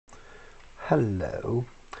Hello.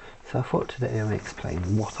 So I thought today I would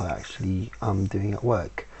explain what I actually am doing at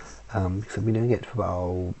work, because I've been doing it for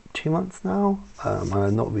about 2 months now, and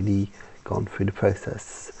I've not really gone through the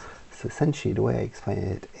process. So essentially the way I explain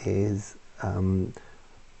it is,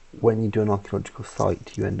 when you do an archaeological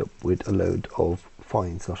site, you end up with a load of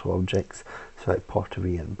finds, sort of objects, so like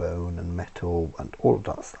pottery and bone and metal and all of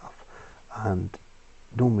that stuff, and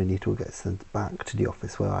normally it all gets sent back to the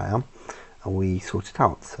office where I am, and we sort it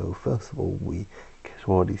out. So first of all, we get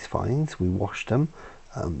all these finds, we wash them,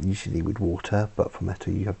 usually with water, but for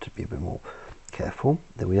metal you have to be a bit more careful.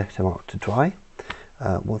 Then we let them out to dry.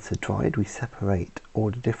 Once they're dried, we separate all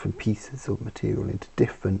the different pieces of material into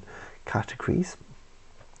different categories,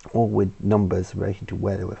 all with numbers relating to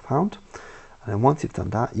where they were found. And then once you've done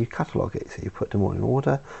that, you catalogue it. So you put them all in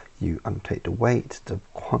order, you annotate the weight, the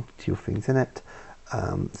quantity of things in it,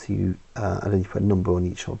 and then you put a number on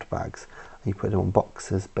each of the bags, and you put them on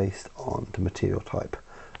boxes based on the material type.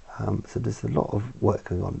 So there's a lot of work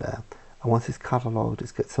going on there. And once it's catalogued,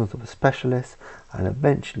 it gets sent off to a specialist, and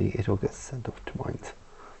eventually it all gets sent off to mines.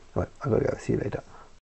 Right, I've got to go. See you later.